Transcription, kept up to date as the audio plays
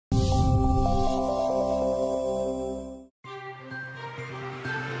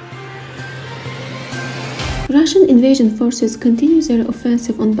Russian invasion forces continue their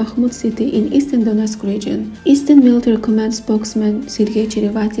offensive on Bakhmut city in eastern Donetsk region, Eastern Military Command spokesman Serhiy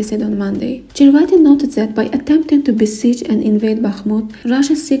Cherevaty said on Monday. Cherevaty noted that by attempting to besiege and invade Bakhmut,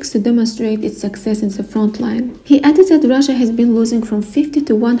 Russia seeks to demonstrate its success in the front line. He added that Russia has been losing from 50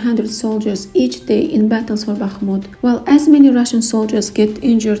 to 100 soldiers each day in battles for Bakhmut, while as many Russian soldiers get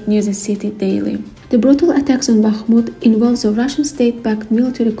injured near the city daily. The brutal attacks on Bakhmut involve the Russian state-backed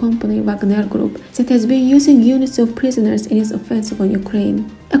military company Wagner Group that has been using units of prisoners in its offensive on Ukraine.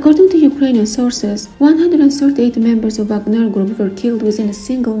 According to Ukrainian sources, 138 members of Wagner Group were killed within a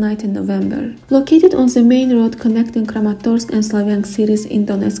single night in November. Located on the main road connecting Kramatorsk and Slavyansk cities in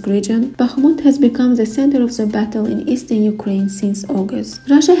Donetsk region, Bakhmut has become the center of the battle in eastern Ukraine since August.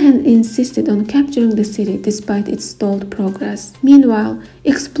 Russia has insisted on capturing the city despite its stalled progress. Meanwhile,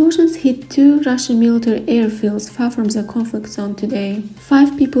 explosions hit two Russian military airfields far from the conflict zone today.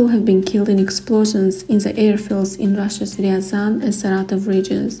 5 people have been killed in explosions in the airfields in Russia's Ryazan and Saratov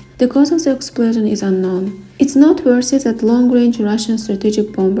regions. The cause of the explosion is unknown. It's noteworthy that long-range Russian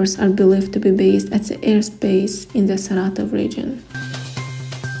strategic bombers are believed to be based at the airspace in the Saratov region.